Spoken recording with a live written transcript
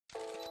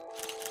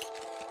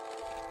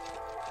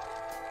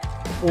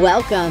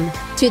Welcome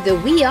to the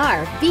We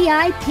Are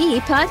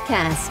VIP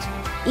podcast.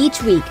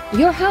 Each week,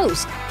 your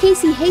host,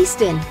 Casey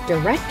Haston,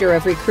 Director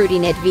of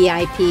Recruiting at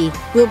VIP,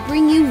 will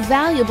bring you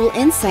valuable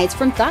insights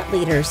from thought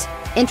leaders,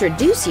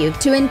 introduce you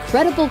to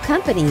incredible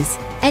companies,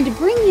 and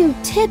bring you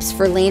tips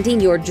for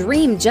landing your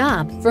dream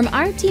job from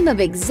our team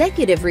of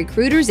executive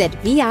recruiters at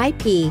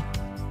VIP.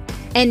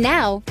 And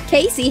now,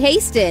 Casey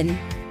Haston.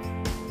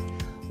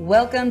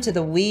 Welcome to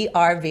the We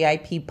Are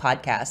VIP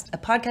podcast, a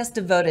podcast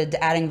devoted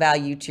to adding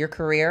value to your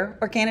career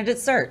or candidate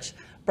search,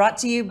 brought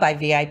to you by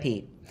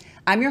VIP.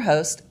 I'm your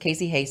host,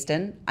 Casey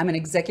Haston. I'm an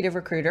executive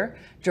recruiter,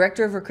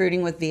 director of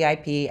recruiting with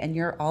VIP, and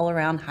your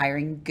all-around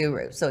hiring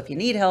guru. So if you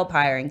need help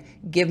hiring,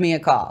 give me a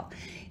call.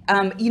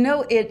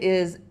 It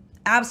is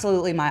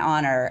absolutely my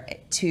honor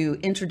to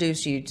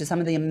introduce you to some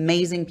of the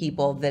amazing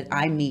people that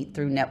I meet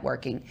through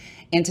networking.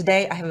 And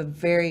today I have a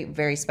very,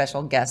 very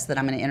special guest that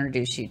I'm going to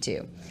introduce you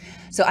to.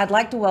 So I'd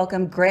like to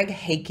welcome Greg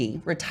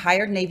Hake,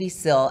 retired Navy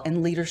SEAL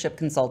and leadership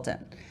consultant.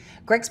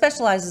 Greg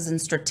specializes in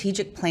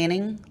strategic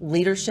planning,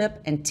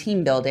 leadership, and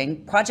team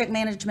building, project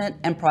management,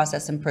 and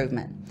process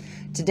improvement.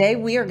 Today,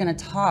 we are going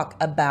to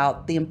talk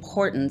about the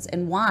importance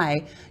and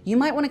why you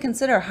might want to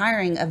consider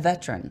hiring a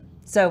veteran.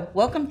 So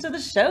welcome to the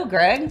show,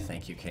 Greg.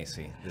 Thank you,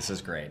 Casey. This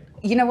is great.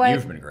 You know what?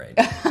 You've been great.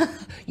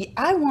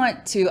 I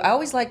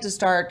always like to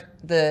start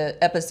the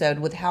episode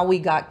with how we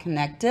got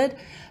connected,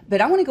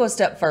 but I want to go a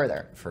step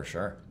further. For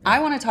sure. Yeah.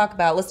 Let's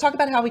talk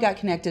about how we got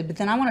connected, but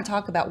then I want to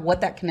talk about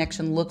what that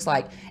connection looks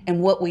like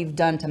and what we've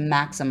done to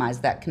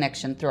maximize that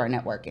connection through our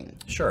networking.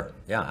 Sure.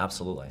 Yeah,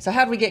 absolutely. So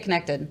how did we get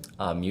connected?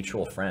 A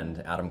mutual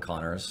friend, Adam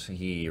Connors,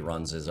 he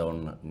runs his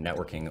own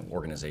networking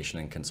organization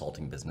and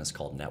consulting business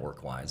called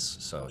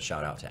NetworkWise. So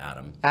shout out to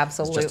Adam.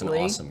 Absolutely. He's just an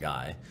awesome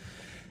guy.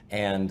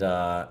 And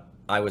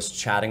I was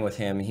chatting with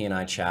him. He and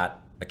I chat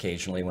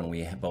occasionally when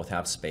we both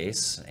have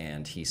space,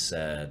 and he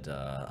said,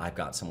 I've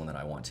got someone that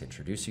I want to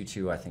introduce you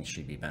to. I think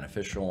she'd be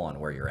beneficial on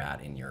where you're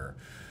at in your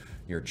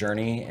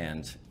journey.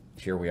 And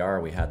here we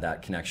are. We had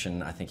that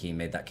connection. I think he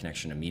made that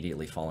connection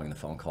immediately following the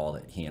phone call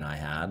that he and I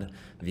had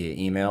via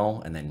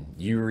email. And then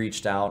you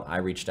reached out, I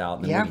reached out,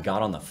 and then we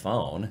got on the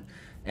phone.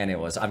 And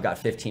I've got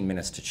 15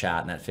 minutes to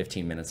chat, and that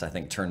 15 minutes, I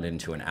think, turned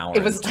into an hour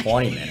and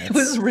 20 minutes. It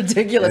was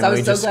ridiculous. I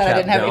was so glad I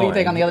didn't have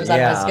anything on the other side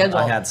of my schedule.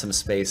 I had some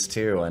space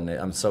too, and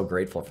I'm so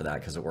grateful for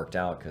that because it worked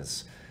out,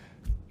 because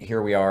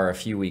here we are a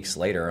few weeks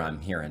later. I'm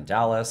here in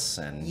Dallas,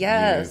 and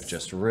you've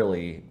just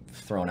really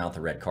thrown out the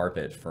red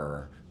carpet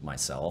for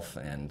myself,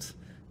 and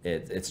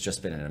it's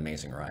just been an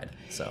amazing ride.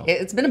 So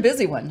it's been a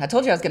busy one. I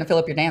told you I was going to fill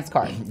up your dance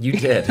card. You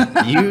did.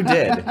 You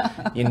did.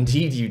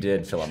 Indeed, you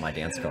did fill up my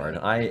dance card.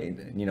 I,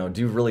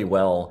 do really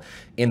well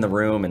in the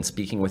room and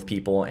speaking with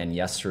people. And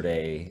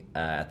yesterday,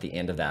 at the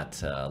end of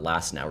that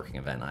last networking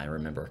event, I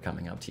remember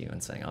coming up to you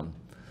and saying, I'm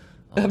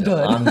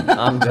done.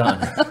 I'm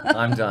done.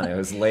 I'm done. It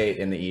was late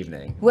in the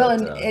evening. Well,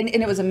 and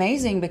it was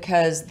amazing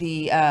because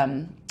the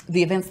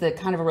events that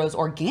kind of arose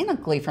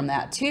organically from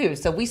that too.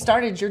 So we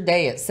started your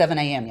day at 7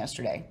 a.m.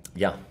 yesterday.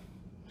 Yeah.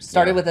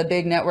 Started with a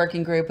big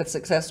networking group with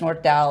Success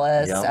North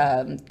Dallas.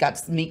 Got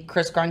to meet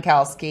Chris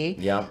Gronkowski.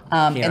 Yeah.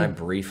 He and I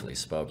briefly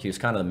spoke. He was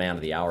kind of the man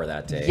of the hour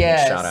that day.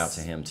 Yes. Shout out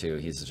to him too.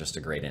 He's just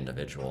a great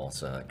individual.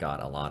 So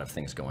got a lot of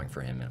things going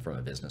for him from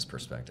a business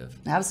perspective.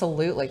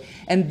 Absolutely.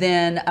 And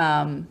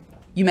then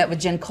you met with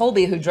Jen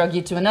Colby, who drug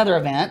you to another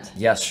event.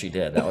 Yes, she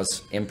did. That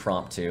was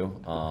impromptu.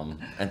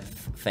 And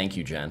thank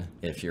you, Jen,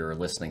 if you're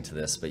listening to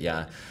this. But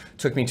yeah,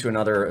 took me to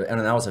another, and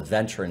that was a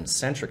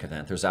veteran-centric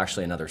event. There's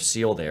actually another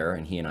SEAL there,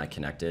 and he and I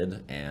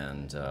connected.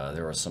 And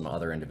there were some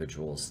other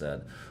individuals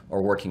that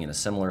are working in a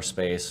similar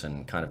space,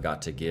 and kind of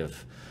got to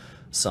give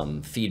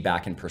some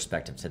feedback and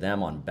perspective to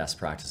them on best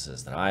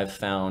practices that I've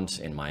found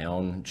in my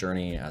own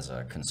journey as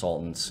a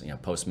consultant,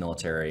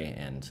 post-military,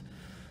 and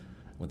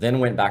then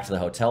went back to the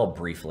hotel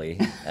briefly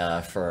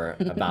for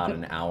about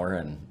an hour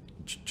and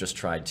just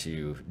tried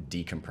to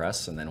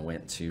decompress, and then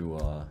went to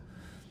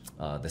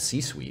the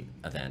C-suite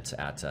event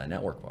at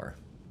Network Bar.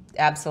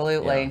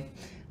 Absolutely.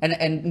 Yeah.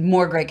 And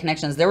more great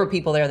connections. There were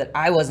people there that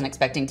I wasn't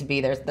expecting to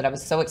be there that I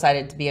was so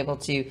excited to be able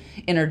to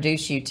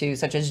introduce you to,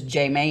 such as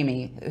Jay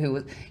Mamie, who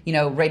was,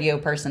 radio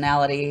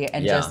personality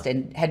and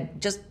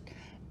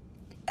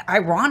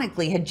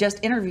ironically had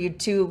just interviewed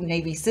two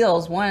Navy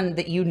SEALs, one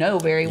that you know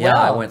very well. Yeah,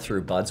 I went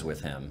through BUDS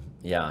with him.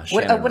 Yeah.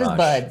 What is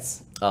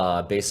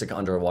BUDS? Basic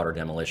underwater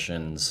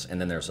demolitions, and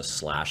then there's a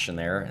slash in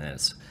there, and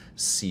it's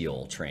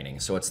SEAL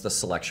training. So it's the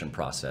selection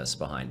process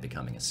behind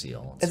becoming a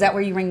SEAL. Is that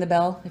where you ring the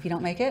bell if you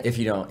don't make it?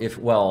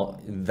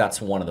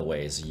 That's one of the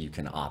ways you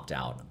can opt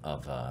out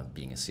of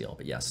being a SEAL.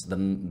 But yes, the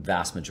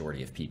vast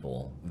majority of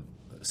people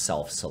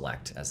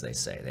self-select, as they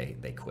say.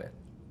 They quit.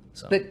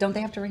 So. But don't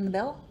they have to ring the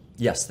bell?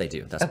 Yes, they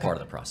do. That's part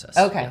of the process.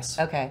 Okay. Yes.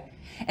 Okay.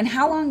 And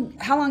how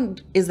long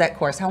is that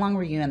course? How long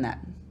were you in that?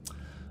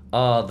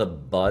 The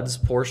BUDS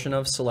portion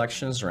of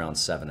selection is around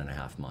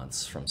 7.5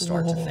 months from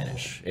start to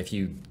finish. If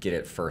you get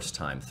it first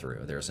time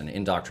through, there's an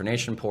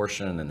indoctrination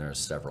portion, and then there's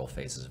several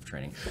phases of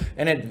training.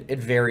 And it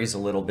varies a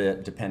little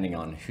bit depending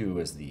on who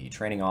is the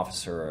training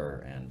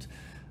officer and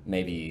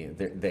maybe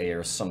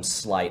there's some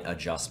slight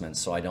adjustments,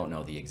 so I don't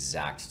know the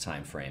exact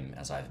time frame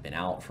as I've been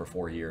out for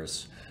 4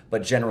 years,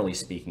 but generally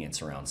speaking,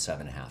 it's around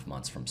 7.5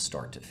 months from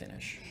start to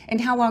finish. And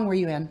how long were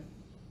you in?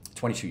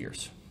 22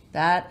 years.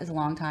 That is a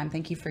long time.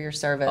 Thank you for your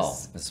service.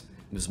 Oh, it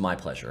was my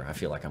pleasure. I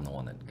feel like I'm the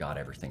one that got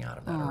everything out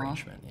of that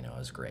arrangement. You know, it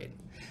was great.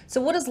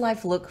 So what does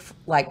life look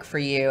like for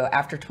you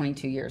after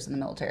 22 years in the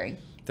military?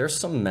 There's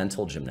some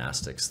mental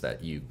gymnastics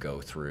that you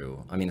go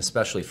through. I mean,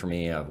 especially for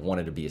me, I've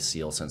wanted to be a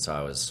SEAL since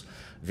I was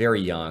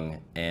very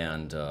young,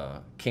 and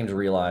came to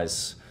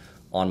realize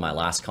on my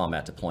last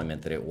combat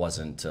deployment that it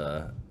wasn't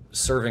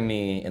serving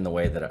me in the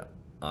way that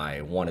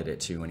I wanted it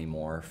to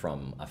anymore,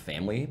 from a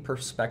family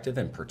perspective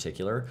in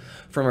particular.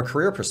 From a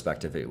career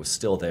perspective, it was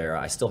still there.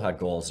 I still had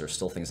goals. There's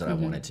still things that I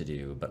wanted to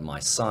do. But my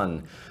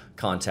son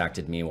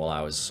contacted me while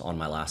I was on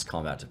my last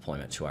combat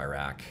deployment to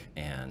Iraq,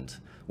 and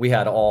we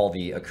had all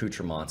the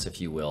accoutrements, if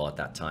you will, at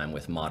that time,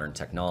 with modern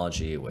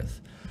technology,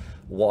 with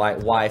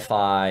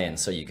Wi-Fi, and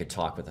so you could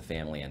talk with the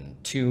family.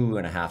 And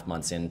 2.5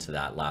 months into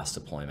that last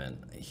deployment,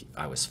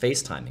 I was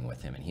FaceTiming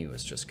with him, and he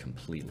was just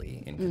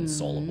completely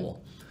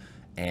inconsolable.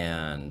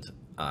 And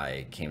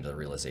I came to the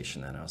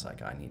realization that I was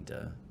like,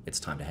 it's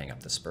time to hang up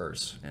the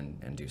spurs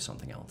and do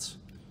something else.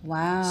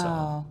 Wow.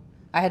 So,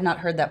 I had not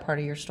heard that part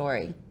of your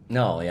story.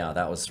 No, yeah,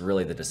 that was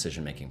really the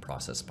decision-making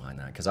process behind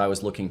that, because I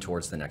was looking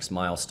towards the next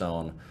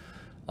milestone.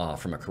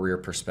 From a career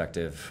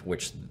perspective,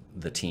 which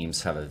the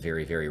teams have a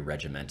very, very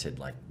regimented,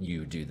 like,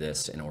 you do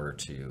this in order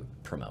to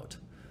promote.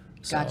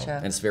 So, gotcha.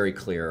 And it's very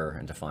clear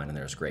and defined, and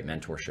there's great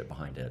mentorship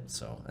behind it.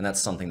 So, and that's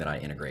something that I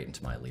integrate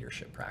into my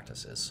leadership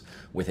practices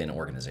within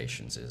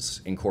organizations,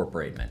 is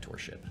incorporate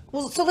mentorship.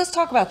 Well, so let's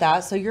talk about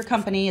that. So your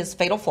company is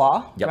Fatal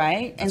Flaw, Yep,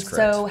 right? that's And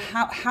correct. so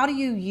how do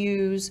you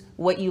use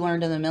what you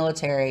learned in the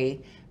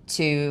military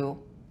to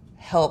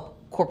help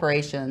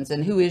corporations,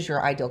 and who is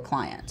your ideal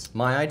client?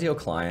 My ideal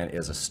client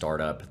is a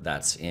startup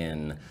that's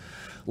in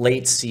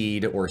late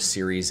seed or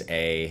Series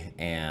A,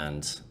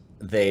 and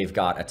they've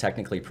got a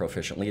technically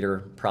proficient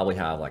leader, probably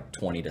have like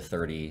 20 to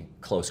 30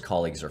 close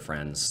colleagues or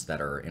friends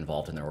that are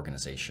involved in their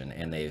organization,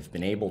 and they've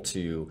been able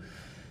to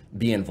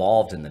be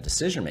involved in the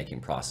decision-making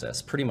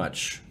process pretty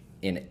much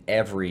in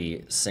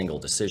every single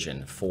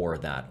decision for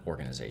that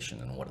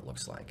organization and what it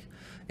looks like.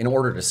 In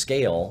order to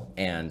scale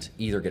and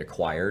either get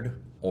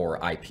acquired or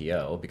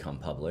IPO, become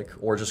public,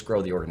 or just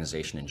grow the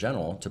organization in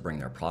general to bring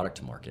their product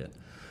to market,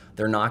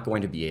 they're not going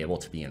to be able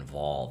to be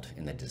involved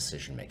in the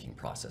decision-making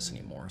process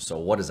anymore. So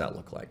what does that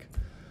look like?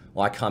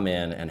 Well, I come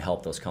in and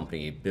help those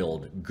companies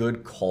build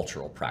good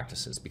cultural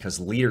practices, because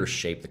leaders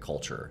shape the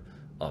culture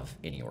of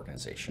any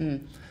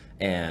organization.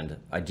 And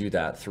I do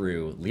that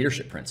through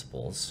leadership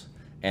principles,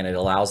 and it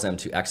allows them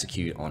to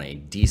execute on a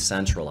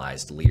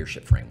decentralized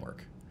leadership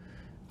framework,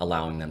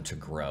 allowing them to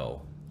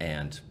grow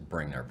and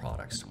bring their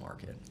products to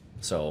market.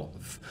 So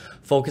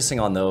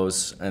focusing on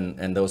those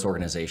and those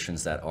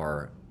organizations that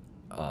are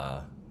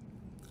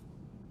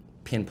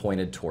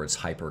pinpointed towards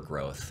hyper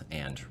growth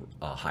and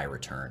high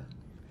return,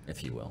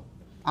 if you will.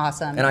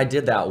 Awesome. And I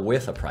did that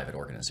with a private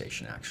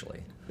organization,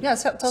 actually. Yeah,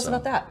 so tell us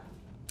about that.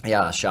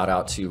 Yeah, shout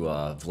out to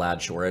Vlad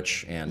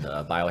Shorich and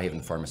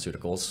Biohaven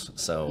Pharmaceuticals.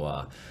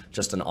 So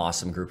just an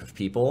awesome group of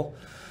people.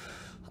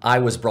 I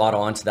was brought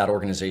on to that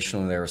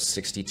organization when there were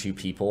 62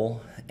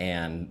 people,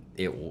 and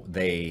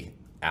they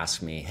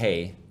asked me,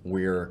 hey,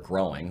 we're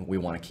growing, we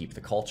want to keep the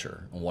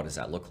culture, and what does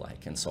that look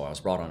like? And so I was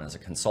brought on as a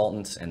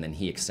consultant, and then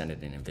he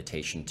extended an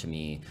invitation to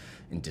me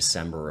in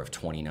December of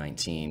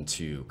 2019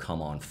 to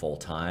come on full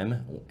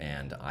time,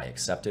 and I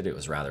accepted. It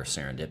was rather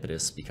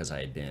serendipitous because I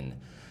had been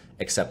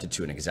accepted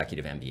to an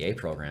executive MBA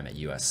program at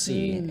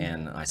USC,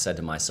 and I said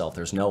to myself,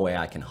 there's no way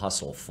I can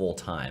hustle full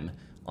time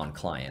on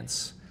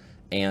clients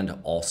and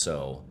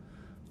also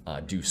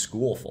do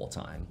school full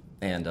time.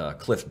 And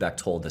Cliff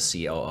Bechtold, the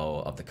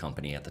COO of the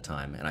company at the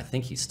time, and I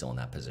think he's still in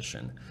that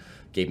position,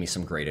 gave me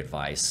some great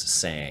advice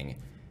saying,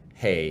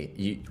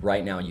 hey,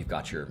 right now you've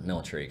got your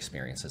military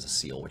experience as a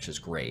SEAL, which is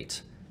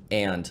great,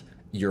 and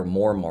you're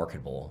more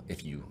marketable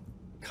if you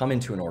come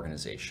into an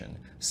organization,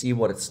 see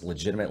what it's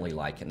legitimately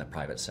like in the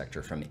private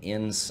sector from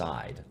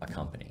inside a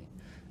company,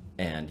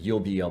 and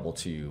you'll be able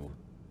to,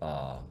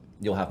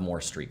 you'll have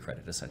more street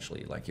credit,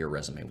 essentially, like your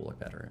resume will look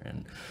better.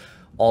 And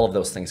all of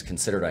those things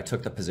considered, I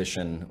took the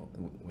position,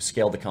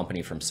 scaled the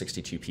company from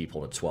 62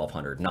 people to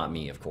 1,200. Not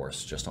me, of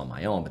course, just on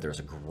my own, but there's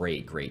a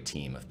great, great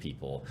team of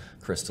people.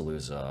 Chris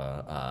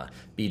DeLuza,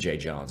 BJ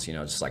Jones,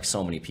 just like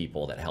so many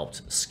people that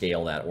helped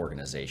scale that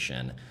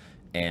organization,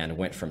 and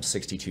went from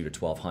 62 to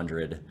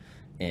 1,200.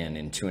 And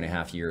in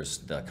 2.5 years,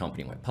 the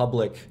company went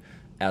public,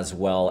 as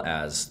well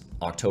as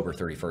October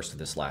 31st of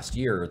this last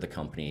year, the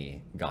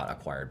company got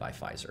acquired by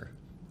Pfizer.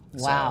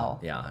 Wow.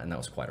 So, yeah, and that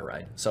was quite a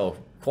ride. So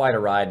quite a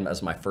ride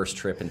as my first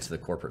trip into the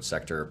corporate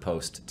sector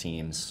post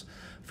Teams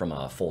from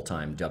a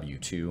full-time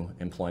W-2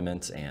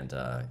 employment, and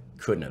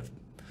couldn't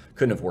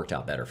have worked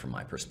out better from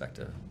my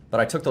perspective. But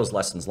I took those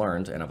lessons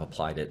learned and I've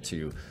applied it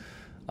to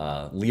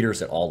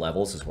leaders at all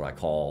levels is what I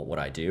call what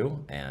I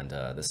do, and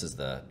this is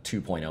the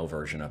 2.0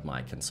 version of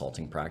my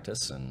consulting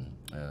practice, and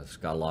it's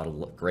got a lot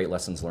of great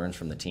lessons learned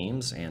from the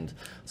teams and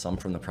some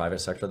from the private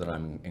sector that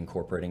I'm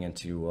incorporating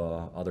into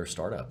other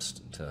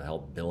startups to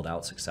help build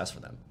out success for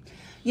them.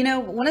 You know,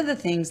 one of the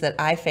things that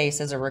I face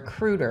as a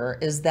recruiter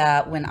is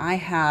that when I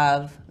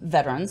have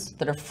veterans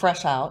that are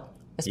fresh out,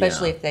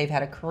 especially if they've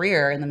had a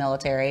career in the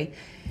military,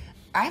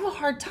 I have a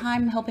hard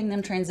time helping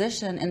them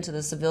transition into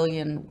the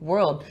civilian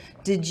world.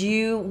 What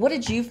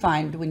did you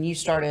find when you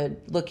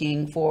started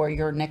looking for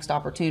your next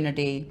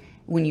opportunity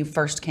when you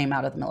first came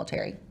out of the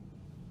military?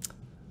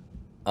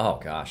 Oh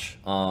gosh,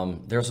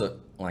 there's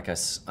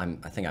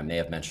I think I may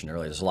have mentioned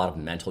earlier, there's a lot of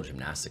mental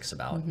gymnastics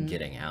about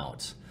getting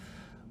out.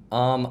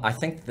 I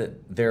think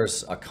that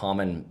there's a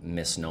common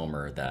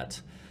misnomer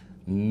that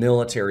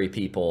military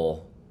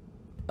people,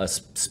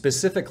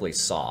 specifically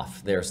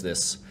SOF, there's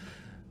this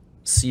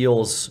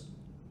SEALs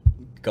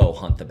go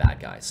hunt the bad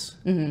guys.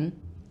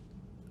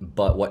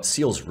 But what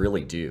SEALs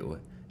really do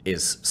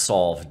is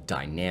solve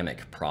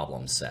dynamic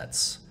problem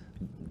sets.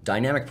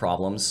 Dynamic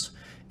problems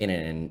in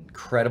an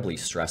incredibly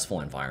stressful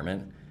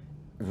environment,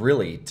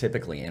 really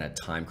typically in a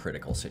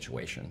time-critical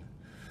situation.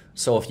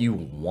 So if you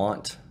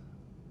want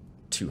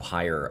to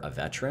hire a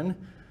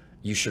veteran,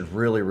 you should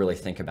really, really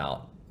think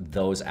about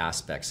those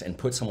aspects and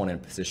put someone in a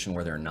position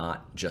where they're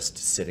not just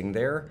sitting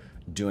there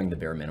doing the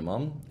bare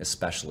minimum,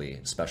 especially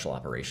special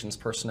operations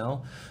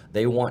personnel.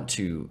 They want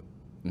to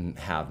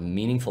have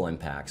meaningful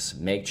impacts,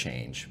 make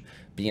change,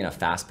 be in a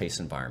fast-paced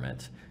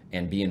environment,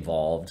 and be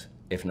involved,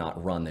 if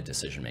not run the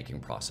decision-making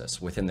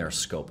process within their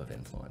scope of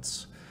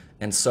influence.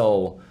 And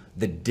so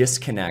the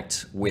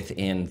disconnect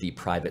within the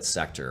private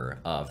sector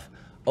of,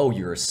 oh,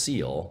 you're a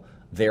SEAL,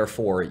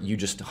 therefore you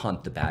just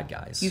hunt the bad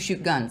guys. You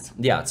shoot guns.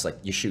 Yeah, it's like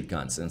you shoot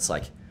guns. And it's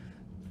like,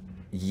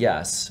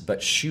 yes,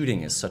 but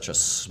shooting is such a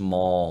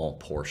small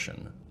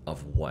portion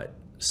of what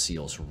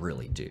SEALs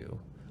really do.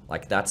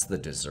 Like that's the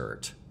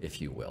dessert,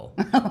 if you will,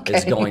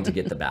 is going to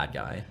get the bad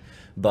guy.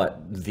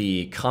 But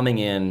the coming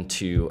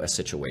into a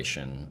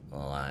situation,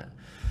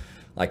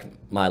 like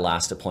my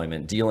last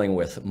deployment, dealing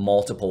with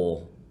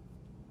multiple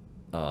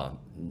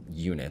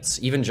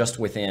units, even just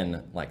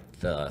within like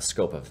the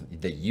scope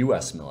of the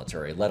US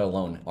military, let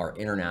alone our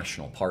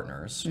international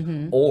partners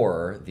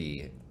or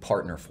the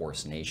partner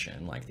force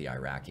nation like the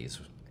Iraqis,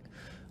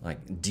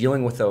 like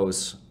dealing with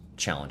those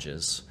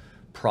challenges,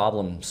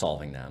 problem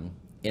solving them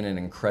in an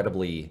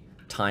incredibly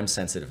time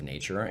sensitive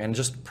nature and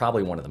just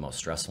probably one of the most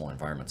stressful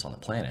environments on the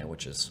planet,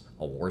 which is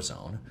a war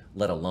zone,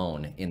 let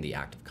alone in the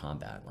act of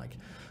combat. Like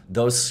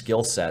those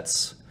skill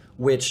sets,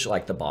 which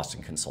like the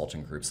Boston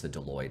Consulting Groups, the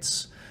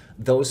Deloittes,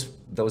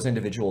 those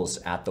individuals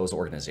at those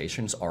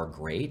organizations are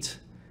great,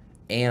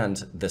 and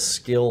the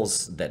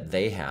skills that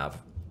they have,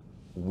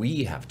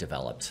 we have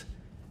developed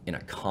in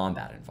a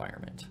combat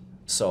environment.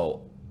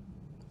 So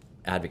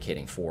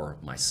advocating for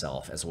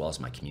myself as well as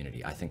my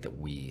community, I think that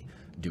we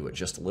do it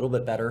just a little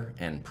bit better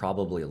and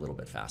probably a little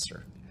bit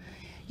faster.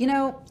 You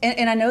know,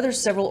 and I know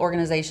there's several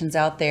organizations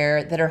out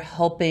there that are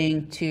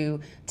helping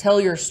to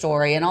tell your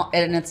story and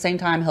at the same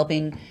time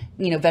helping,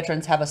 you know,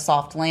 veterans have a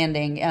soft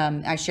landing.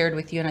 I shared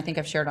with you, and I think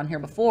I've shared on here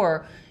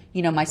before,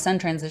 you know, my son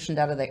transitioned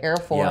out of the Air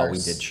Force. Yeah, we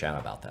did chat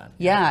about that.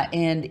 Yeah,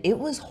 and it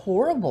was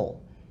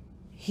horrible.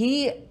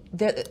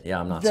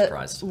 I'm not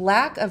surprised.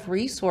 Lack of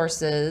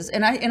resources,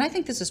 and I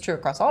think this is true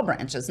across all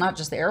branches, not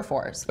just the Air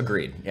Force.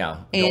 Agreed,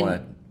 yeah.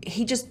 And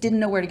he just didn't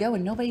know where to go,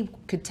 and nobody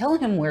could tell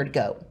him where to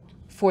go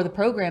for the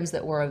programs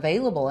that were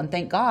available. And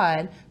thank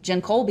God,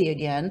 Jen Colby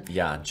again.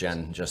 Yeah,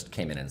 Jen just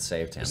came in and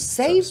saved him.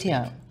 Saved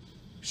him.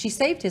 She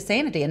saved his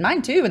sanity, and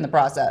mine too in the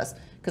process,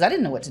 because I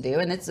didn't know what to do.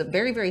 And it's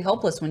very, very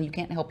helpless when you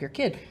can't help your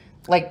kid,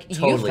 like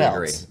totally you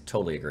felt.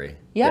 Totally agree.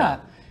 Yeah.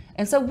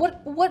 And so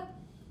what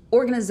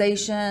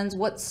organizations,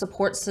 what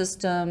support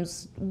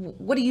systems,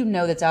 what do you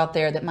know that's out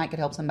there that might could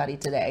help somebody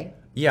today?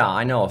 Yeah,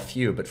 I know a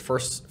few, but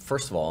first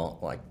of all,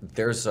 like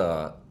there's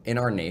in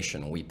our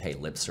nation, we pay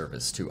lip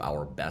service to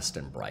our best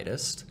and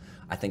brightest.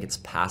 I think it's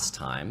past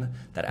time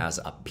that as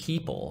a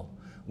people,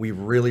 we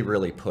really,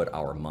 really put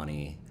our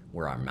money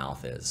where our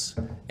mouth is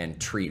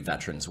and treat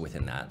veterans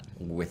within that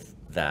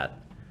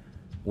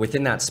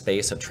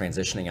space of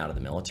transitioning out of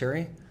the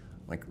military,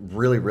 like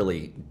really,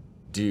 really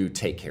do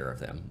take care of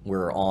them.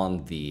 We're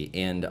on the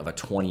end of a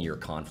 20-year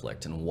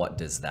conflict, and what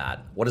does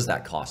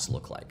that cost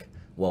look like?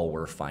 Well,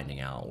 we're finding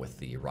out with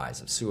the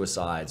rise of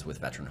suicides, with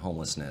veteran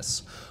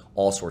homelessness,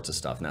 all sorts of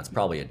stuff, and that's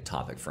probably a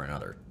topic for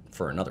another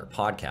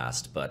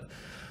podcast. But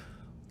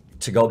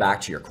to go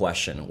back to your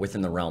question,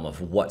 within the realm of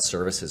what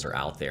services are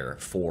out there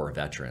for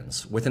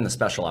veterans, within the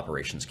special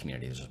operations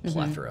community, there's a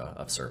plethora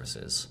of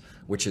services,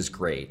 which is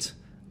great.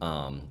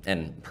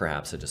 And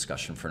perhaps a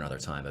discussion for another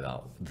time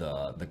about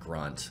the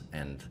grunt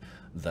and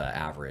the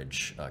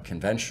average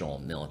conventional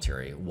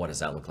military. What does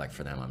that look like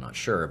for them? I'm not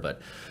sure.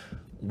 But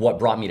what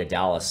brought me to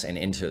Dallas and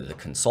into the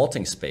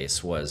consulting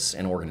space was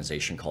an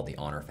organization called the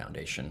Honor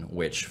Foundation,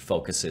 which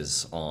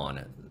focuses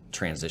on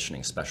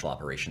transitioning special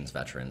operations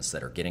veterans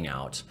that are getting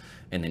out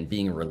and then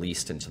being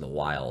released into the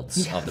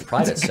wilds of the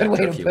private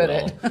sector, if you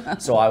will.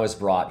 So I was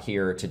brought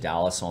here to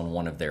Dallas on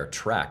one of their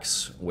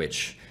treks,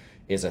 which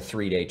is a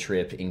 3-day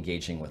trip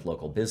engaging with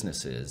local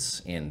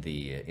businesses in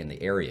the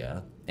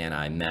area. And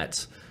I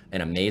met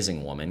an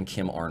amazing woman,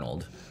 Kim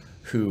Arnold,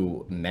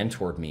 who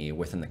mentored me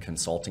within the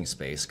consulting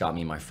space, got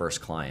me my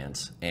first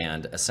client,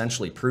 and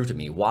essentially proved to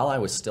me, while I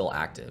was still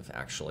active,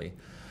 actually,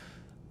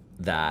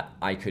 that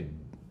I could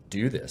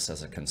do this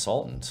as a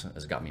consultant.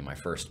 It got me my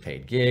first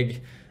paid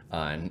gig.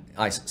 And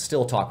I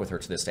still talk with her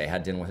to this day. I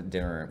had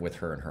dinner with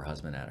her and her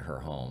husband at her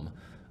home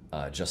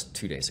just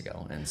 2 days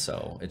ago. And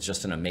so it's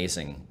just an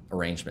amazing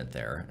arrangement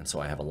there. And so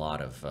I have a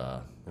lot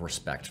of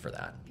respect for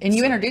that. And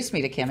you introduced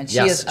me to Kim, and she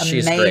is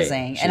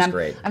amazing. She's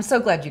great. I'm so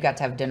glad you got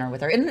to have dinner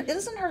with her. And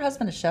isn't her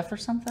husband a chef or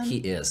something? He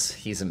is.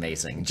 He's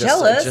amazing.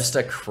 Jealous. Just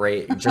a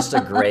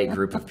great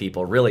group of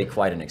people. Really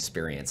quite an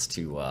experience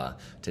to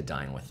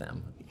dine with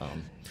them.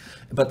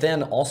 But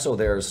then also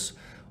there's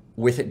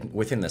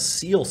within the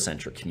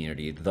SEAL-centric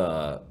community,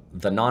 the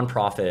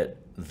nonprofit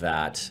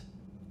that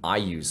I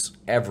use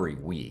every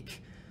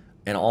week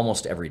and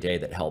almost every day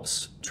that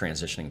helps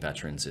transitioning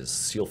veterans is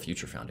SEAL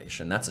Future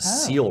Foundation. That's a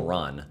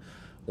SEAL-run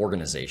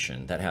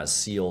organization that has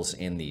SEALs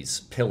in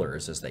these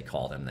pillars, as they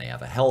call them. They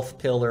have a health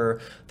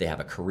pillar, they have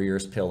a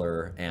careers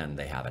pillar, and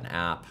they have an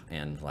app.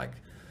 And like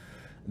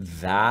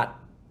that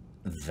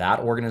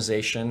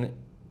organization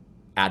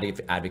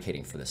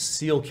advocating for the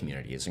SEAL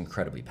community is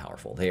incredibly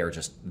powerful. They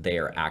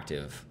are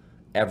active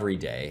every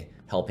day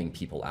helping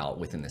people out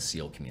within the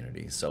SEAL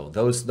community. So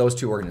those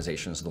two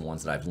organizations are the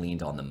ones that I've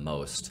leaned on the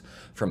most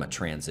from a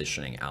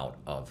transitioning out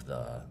of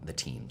the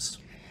teams.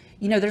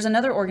 You know, there's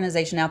another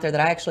organization out there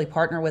that I actually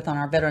partner with on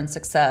our Veteran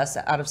Success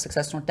out of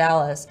Success North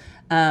Dallas.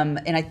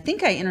 And I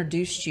think I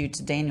introduced you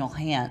to Daniel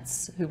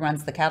Hance, who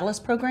runs the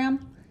Catalyst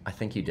program. I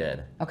think you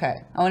did.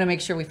 Okay. I want to make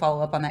sure we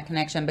follow up on that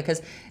connection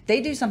because they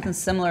do something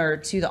similar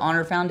to the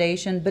Honor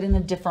Foundation, but in a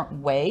different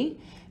way,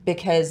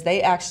 because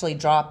they actually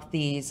drop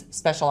these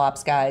special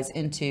ops guys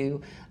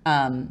into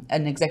an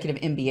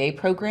executive MBA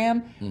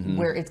program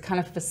where it's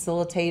kind of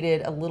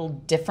facilitated a little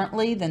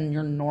differently than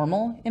your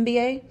normal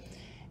MBA.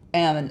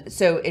 And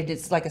so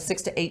it's like a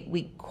 6 to 8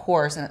 week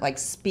course, and it like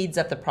speeds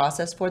up the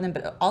process for them,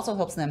 but it also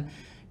helps them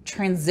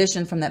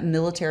transition from that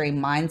military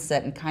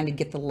mindset and kind of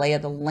get the lay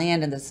of the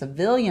land in the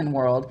civilian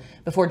world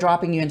before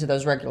dropping you into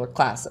those regular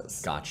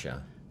classes.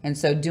 Gotcha. And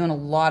so doing a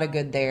lot of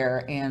good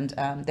there. And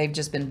they've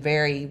just been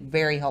very,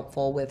 very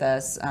helpful with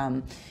us,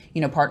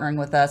 partnering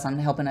with us on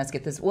helping us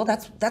get this. Well,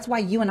 that's why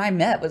you and I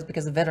met, was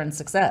because of Veteran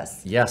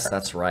Success. Yes,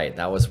 that's right.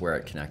 That was where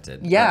it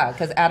connected. Yeah,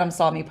 because Adam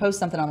saw me post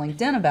something on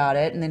LinkedIn about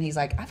it. And then he's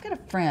like, I've got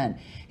a friend.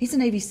 He's a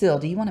Navy SEAL.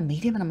 Do you want to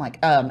meet him? And I'm like,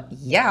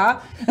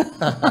 yeah.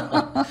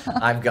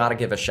 I've got to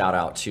give a shout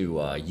out to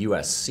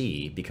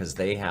USC because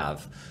they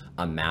have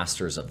a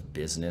Master's of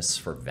Business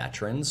for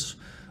Veterans,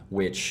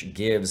 which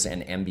gives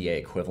an MBA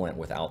equivalent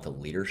without the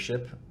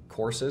leadership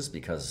courses,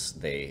 because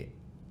they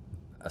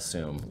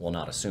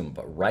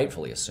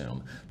rightfully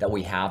assume that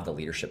we have the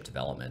leadership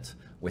development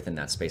within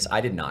that space.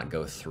 I did not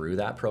go through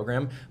that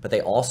program, but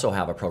they also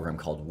have a program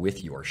called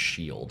With Your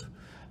Shield,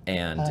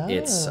 and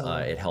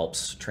it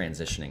helps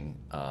transitioning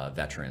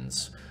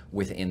veterans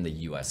within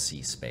the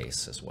USC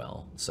space as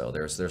well. So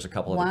there's a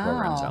couple other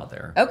programs out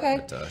there.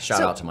 Okay. But,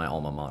 shout out to my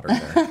alma mater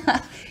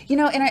there.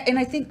 And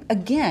I think,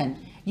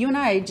 again, you and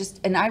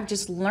I've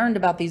just learned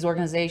about these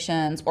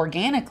organizations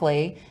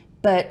organically,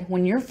 but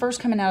when you're first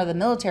coming out of the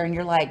military and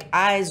you're like,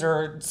 eyes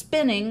are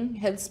spinning,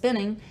 head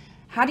spinning,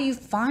 how do you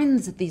find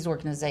these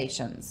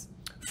organizations?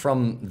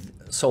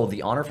 So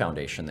the Honor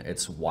Foundation,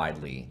 it's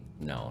widely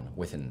known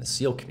within the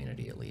SEAL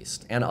community, at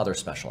least, and other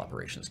special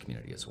operations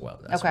community as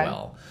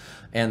well.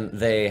 And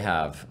they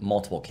have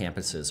multiple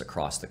campuses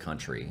across the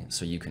country,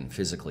 so you can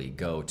physically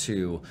go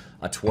to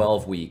a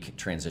 12-week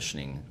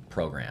transitioning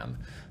program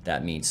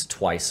that meets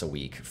twice a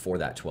week for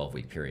that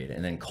 12-week period,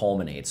 and then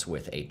culminates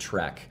with a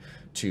trek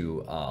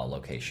to a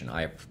location.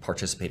 I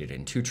participated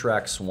in 2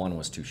 treks. One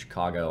was to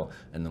Chicago,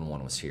 and then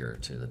one was here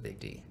to the Big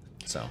D.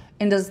 So.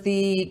 And does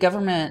the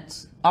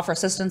government offer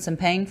assistance in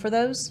paying for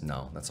those?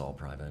 No, that's all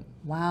private.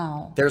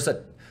 Wow. There's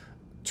a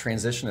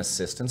transition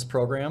assistance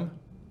program,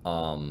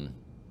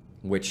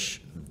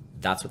 which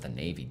that's what the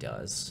Navy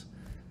does.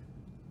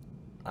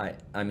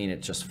 I mean,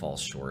 it just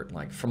falls short.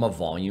 Like, from a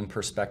volume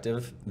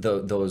perspective,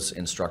 those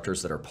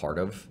instructors that are part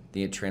of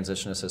the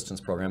transition assistance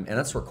program, and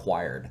that's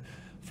required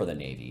for the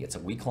Navy. It's a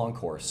week-long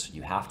course.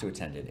 You have to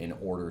attend it in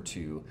order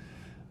to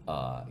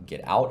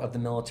get out of the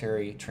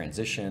military,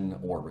 transition,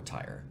 or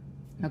retire.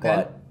 Okay.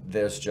 But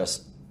there's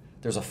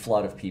a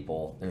flood of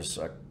people. There's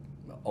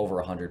over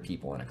 100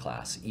 people in a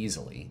class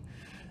easily,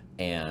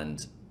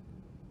 and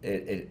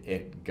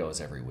it goes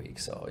every week.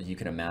 So you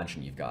can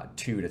imagine you've got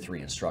 2 to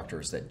 3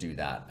 instructors that do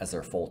that as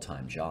their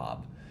full-time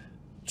job.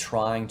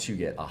 Trying to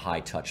get a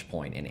high touch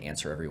point and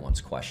answer everyone's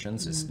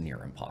questions is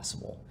near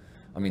impossible.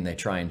 I mean, they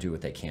try and do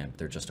what they can, but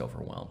they're just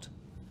overwhelmed.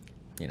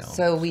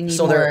 So we need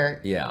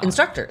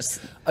instructors.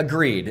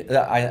 Agreed.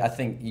 I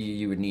think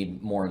you would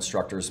need more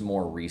instructors,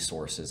 more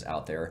resources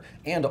out there.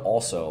 And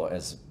also,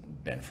 as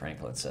Ben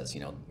Franklin says,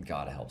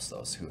 God helps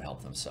those who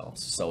help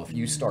themselves. So if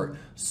you start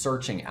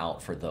searching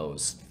out for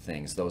those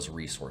things, those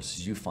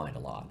resources, you find a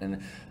lot.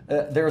 And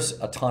there's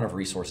a ton of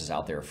resources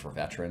out there for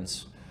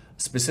veterans.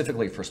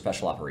 Specifically for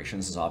special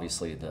operations is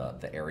obviously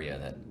the area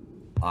that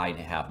I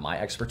have my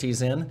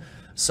expertise in.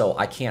 So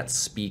I can't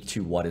speak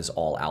to what is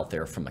all out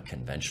there from a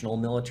conventional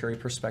military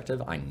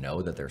perspective. I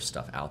know that there's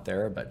stuff out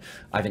there, but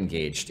I've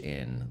engaged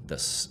in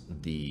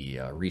the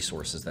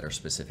resources that are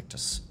specific to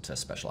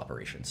special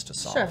operations to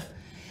solve. Sure.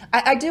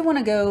 I did want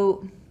to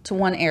go to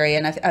one area,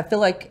 and I feel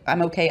like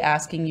I'm okay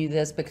asking you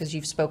this because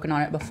you've spoken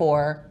on it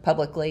before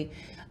publicly.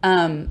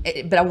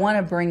 But I want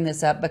to bring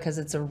this up because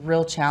it's a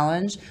real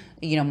challenge.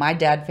 My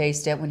dad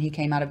faced it when he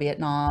came out of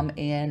Vietnam,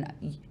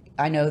 and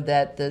I know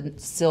that the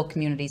SEAL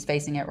community is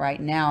facing it right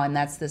now, and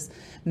that's this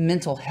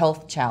mental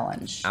health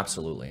challenge.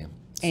 Absolutely.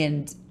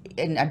 And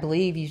I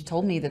believe you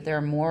told me that there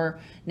are more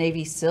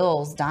Navy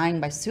SEALs dying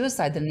by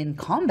suicide than in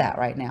combat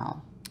right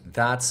now.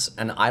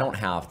 And I don't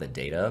have the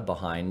data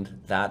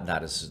behind that.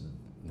 That is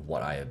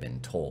what I have been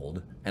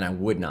told, and I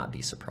would not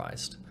be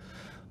surprised.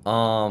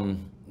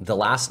 The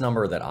last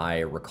number that I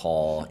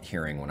recall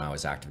hearing when I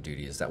was active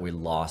duty is that we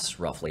lost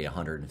roughly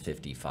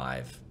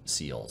 155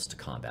 SEALs to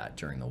combat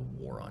during the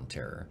War on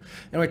Terror.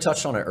 And we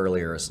touched on it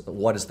earlier, is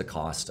what is the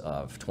cost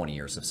of 20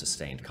 years of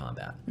sustained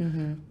combat?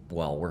 Mm-hmm.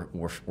 Well,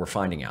 we're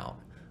finding out,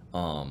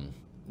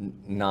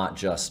 not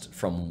just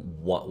from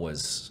what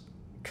was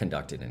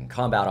conducted in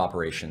combat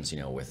operations,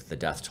 with the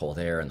death toll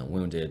there and the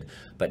wounded,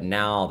 but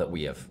now that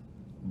we have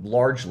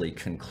largely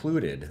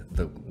concluded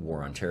the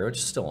War on Terror, which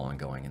is still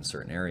ongoing in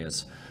certain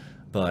areas,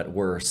 but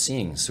we're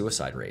seeing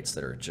suicide rates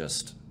that are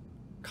just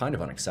kind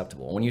of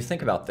unacceptable. When you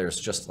think about, there's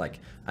just like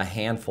a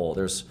handful,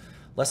 there's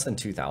less than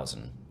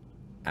 2,000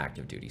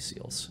 active duty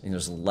SEALs. And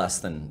there's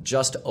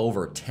just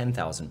over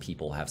 10,000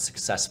 people have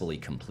successfully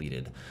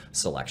completed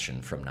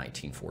selection from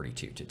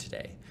 1942 to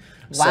today.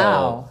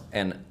 Wow. So,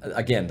 and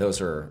again,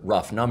 those are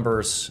rough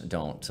numbers.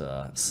 Don't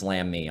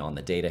slam me on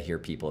the data here,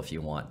 people. If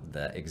you want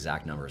the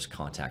exact numbers,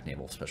 contact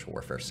Naval Special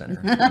Warfare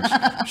Center.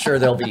 I'm sure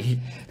they'll be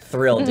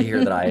thrilled to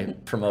hear that I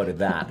promoted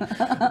that.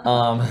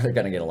 They're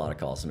going to get a lot of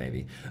calls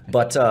maybe.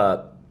 But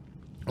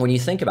when you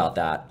think about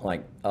that,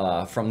 like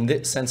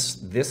since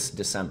this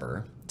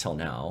December till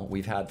now,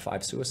 we've had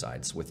 5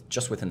 suicides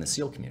just within the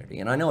SEAL community.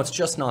 And I know it's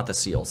just not the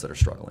SEALs that are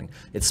struggling.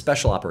 It's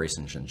special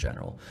operations in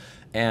general.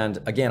 And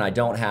again, I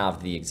don't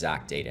have the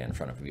exact data in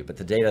front of you, but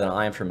the data that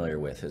I am familiar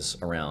with is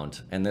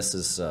around, and this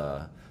is,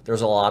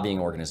 there's a lobbying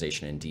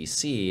organization in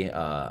DC,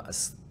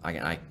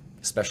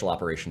 Special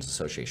Operations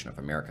Association of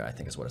America, I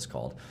think is what it's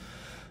called.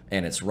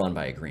 And it's run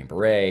by a Green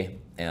Beret.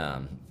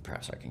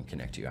 Perhaps I can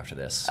connect you after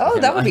this. Oh,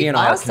 that would be awesome. He and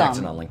I are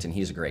connected on LinkedIn.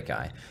 He's a great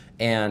guy.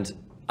 And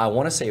I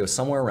want to say it was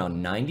somewhere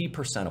around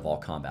 90% of all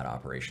combat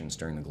operations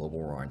during the Global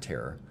War on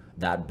Terror,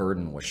 that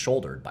burden was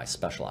shouldered by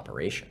special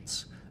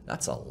operations.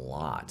 That's a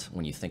lot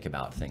when you think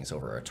about things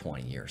over a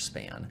 20-year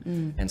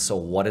span. And so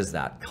what does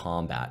that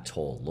combat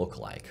toll look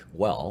like?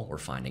 Well, we're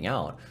finding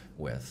out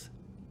with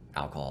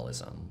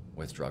alcoholism,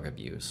 with drug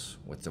abuse,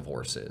 with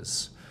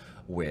divorces,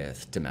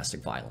 with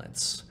domestic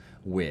violence,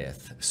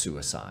 with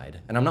suicide.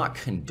 And I'm not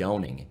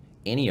condoning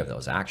any of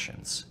those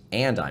actions.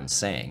 And I'm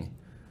saying,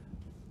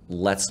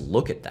 let's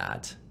look at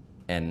that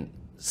and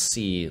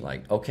see,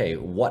 like, okay,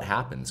 what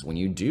happens when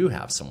you do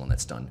have someone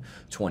that's done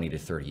 20 to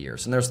 30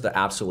 years? And there's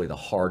absolutely the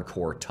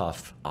hardcore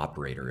tough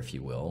operator, if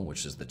you will,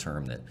 which is the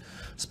term that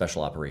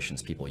special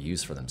operations people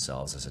use for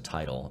themselves as a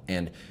title.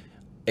 And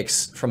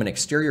from an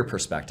exterior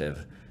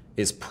perspective,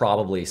 is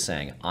probably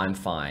saying, I'm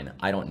fine,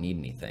 I don't need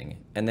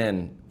anything. And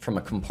then from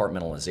a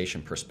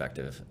compartmentalization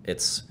perspective,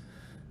 it's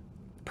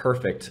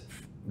perfect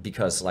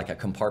because like a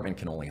compartment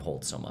can only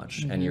hold so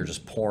much, and you're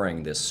just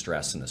pouring this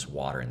stress and this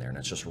water in there, and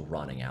it's just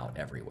running out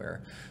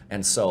everywhere.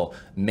 And so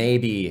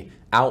maybe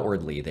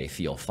outwardly they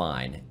feel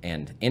fine,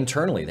 and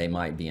internally they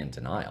might be in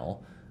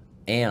denial,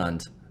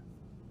 and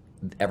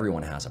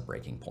everyone has a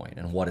breaking point.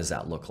 And what does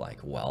that look like?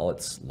 Well,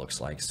 it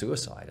looks like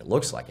suicide. It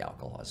looks like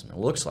alcoholism. It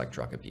looks like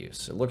drug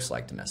abuse. It looks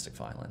like domestic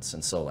violence.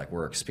 And so like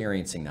we're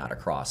experiencing that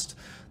across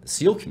the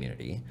SEAL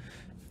community.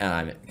 And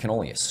I can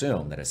only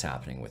assume that it's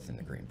happening within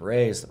the Green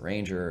Berets, the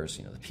Rangers,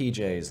 the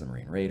PJs, the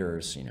Marine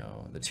Raiders,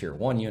 the Tier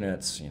 1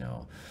 units,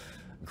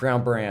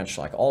 Ground Branch,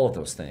 like all of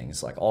those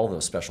things, like all of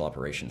those special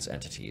operations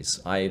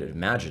entities. I'd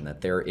imagine that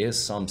there is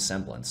some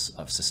semblance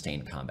of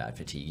sustained combat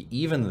fatigue,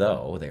 even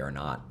though they are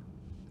not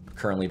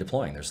currently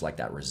deploying. There's like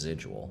that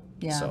residual.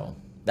 Yeah. So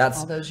that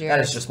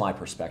is just my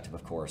perspective.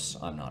 Of course,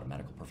 I'm not a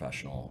medical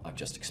professional. I've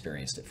just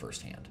experienced it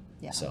firsthand.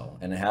 Yeah. So,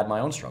 and I had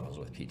my own struggles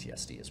with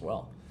PTSD as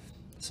well.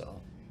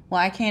 So. Well,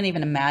 I can't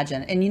even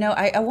imagine. And,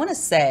 I want to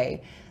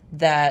say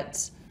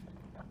that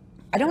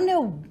I don't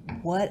know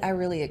what I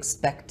really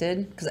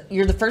expected, because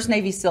you're the first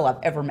Navy SEAL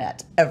I've ever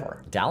met,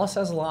 ever. Dallas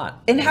has a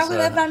lot. And how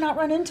have I not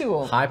run into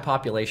them? High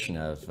population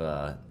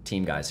of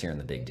team guys here in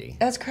the Big D.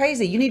 That's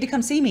crazy. You need to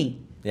come see me.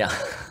 Yeah.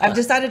 I've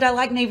decided I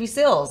like Navy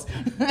SEALs.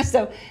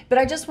 But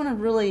I just want to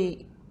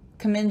really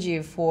commend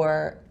you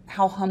for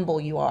how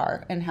humble you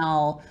are and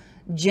how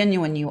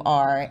genuine you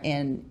are.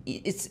 And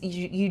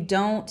you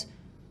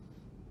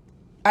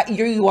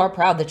are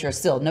proud that you're a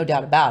SEAL, no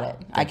doubt about it.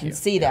 I can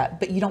see that,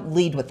 but you don't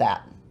lead with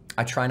that.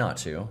 I try not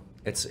to.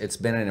 It's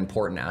been an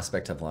important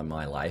aspect of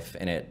my life,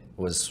 and it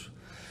was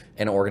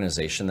an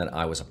organization that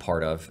I was a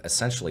part of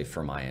essentially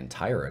for my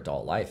entire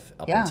adult life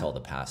up until the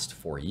past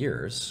 4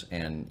 years.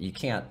 And it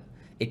can't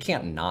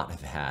not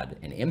have had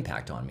an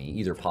impact on me,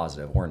 either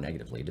positive or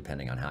negatively,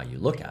 depending on how you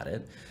look at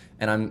it.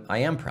 And I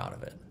am proud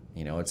of it.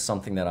 You know, it's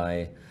something that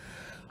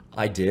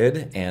I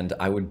did, and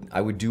I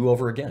would do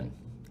over again.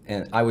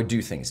 And I would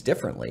do things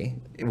differently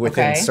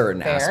within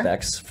certain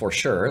aspects, for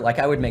sure. Like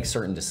I would make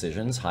certain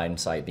decisions,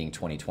 hindsight being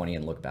 20/20,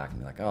 and look back and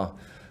be like, oh,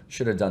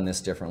 should have done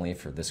this differently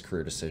for this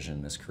career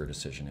decision,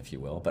 if you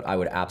will. But I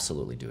would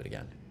absolutely do it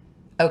again.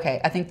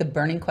 Okay, I think the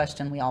burning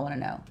question we all want to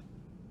know,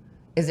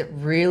 is it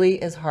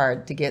really as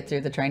hard to get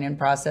through the training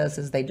process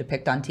as they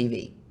depict on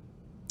TV?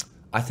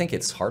 I think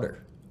it's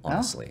harder,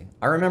 honestly.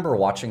 I remember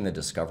watching the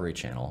Discovery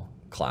Channel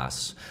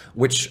class,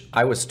 which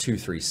I was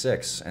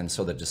 236, and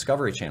so the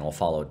Discovery Channel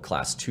followed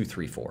class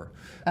 234,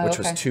 which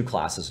was 2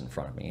 classes in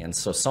front of me. And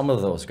so some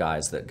of those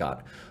guys that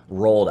got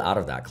rolled out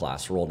of that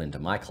class rolled into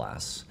my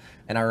class.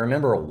 And I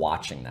remember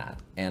watching that,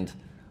 and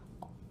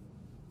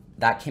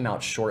that came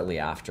out shortly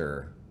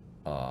after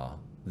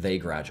they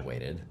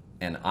graduated,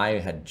 and I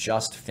had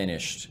just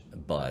finished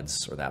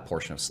BUDS, or that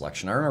portion of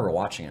selection. I remember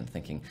watching it and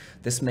thinking,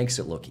 this makes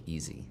it look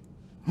easy.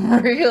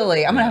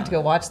 Really? I'm gonna have to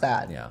go watch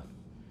that.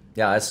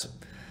 Yeah,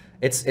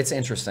 it's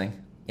interesting.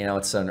 You know,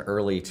 it's an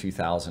early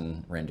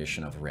 2000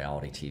 rendition of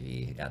reality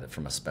TV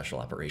from a special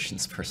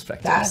operations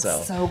perspective. That's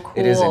so cool.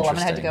 It is interesting. I'm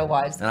gonna have to go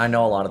watch that. And I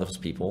know a lot of those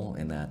people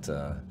in that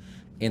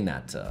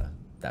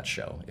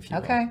show, if you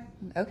will.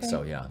 Okay.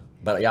 So yeah,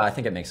 but yeah, I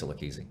think it makes it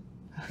look easy.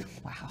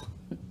 Wow.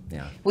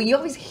 Yeah. Well, you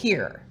always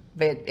hear,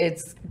 but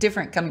it's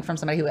different coming from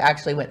somebody who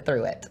actually went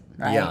through it,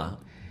 right? Yeah.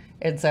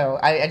 And so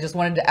I just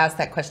wanted to ask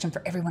that question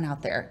for everyone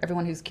out there,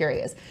 everyone who's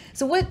curious.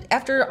 So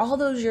after all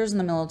those years in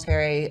the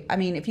military, I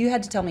mean, if you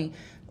had to tell me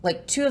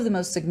like 2 of the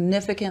most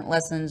significant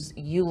lessons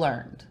you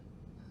learned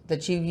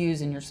that you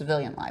use in your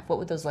civilian life, what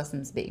would those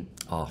lessons be?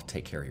 Oh,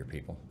 take care of your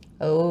people.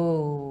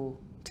 Oh.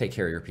 Take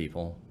care of your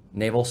people.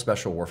 Naval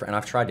Special Warfare, and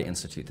I've tried to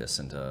institute this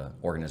into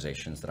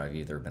organizations that I've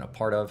either been a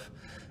part of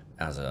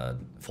as a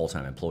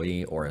full-time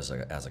employee or as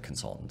a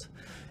consultant,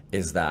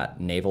 is that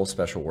Naval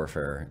Special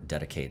Warfare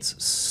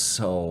dedicates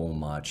so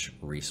much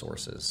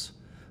resources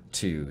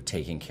to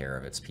taking care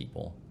of its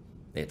people.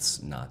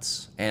 It's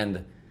nuts.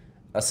 And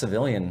a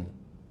civilian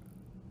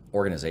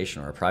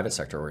organization or a private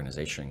sector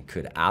organization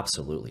could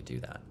absolutely do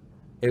that.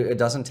 It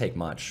doesn't take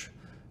much.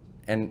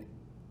 And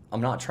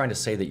I'm not trying to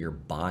say that you're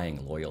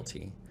buying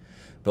loyalty,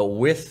 but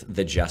with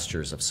the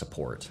gestures of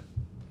support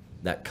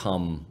that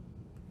come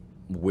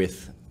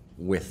with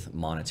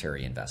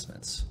monetary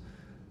investments,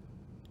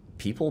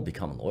 people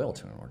become loyal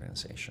to an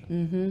organization.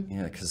 Mm-hmm.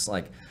 Yeah, because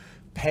like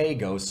pay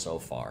goes so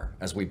far,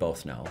 as we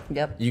both know.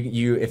 Yep.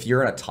 You if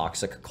you're in a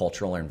toxic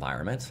cultural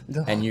environment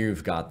and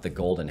you've got the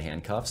golden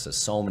handcuffs, as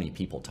so many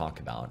people talk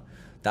about,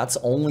 that's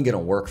only going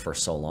to work for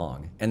so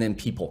long. And then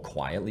people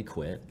quietly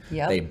quit.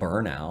 Yep. They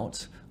burn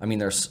out. I mean,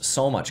 there's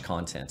so much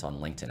content on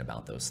LinkedIn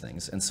about those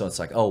things. And so it's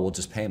like, oh, we'll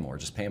just pay more,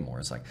 just pay more.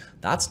 It's like,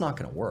 that's not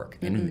going to work.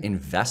 Mm-hmm.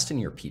 Invest in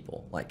your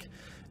people. Like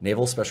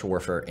Naval Special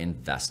Warfare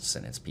invests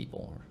in its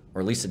people,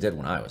 or at least it did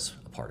when I was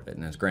a part of it.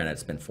 And granted,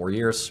 it's been 4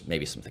 years.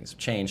 Maybe some things have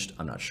changed.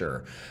 I'm not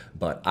sure.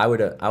 But I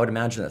would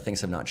imagine that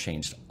things have not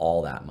changed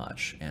all that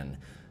much. And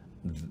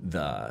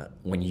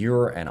when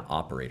you're an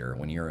operator,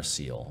 when you're a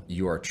SEAL,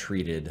 you are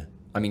treated,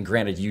 I mean,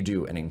 granted, you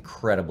do an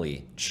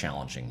incredibly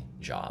challenging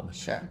job.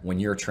 Sure. When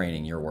you're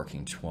training, you're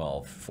working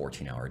 12,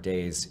 14-hour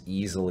days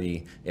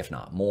easily, if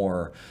not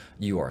more.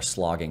 You are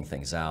slogging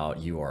things out.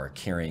 You are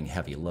carrying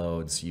heavy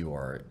loads. You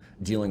are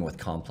dealing with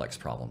complex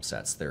problem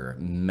sets. They're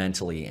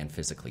mentally and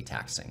physically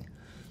taxing.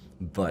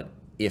 But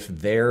if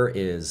there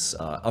is,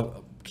 a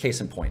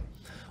case in point,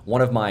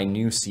 one of my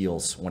new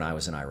SEALs when I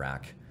was in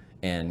Iraq,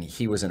 and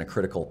he was in a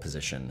critical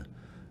position,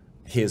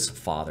 his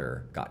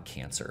father got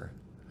cancer.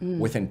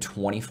 Within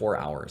 24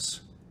 hours,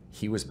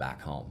 he was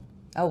back home.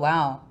 Oh,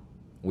 wow.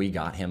 We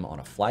got him on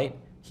a flight.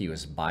 He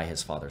was by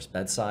his father's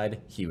bedside.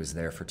 He was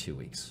there for 2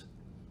 weeks.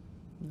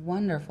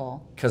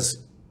 Wonderful.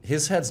 Because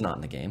his head's not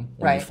in the game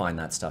when you Right. find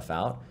that stuff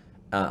out.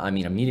 I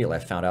mean, immediately I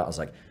found out, I was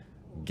like,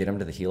 get him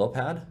to the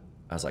helipad.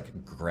 I was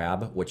like,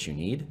 grab what you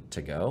need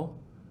to go,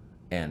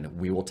 and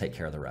we will take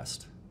care of the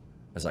rest.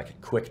 It was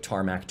like, quick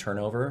tarmac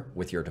turnover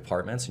with your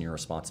departments and your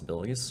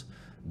responsibilities.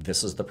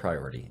 This is the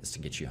priority, is to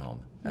get you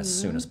home as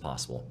soon as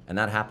possible. And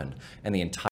that happened. And the entire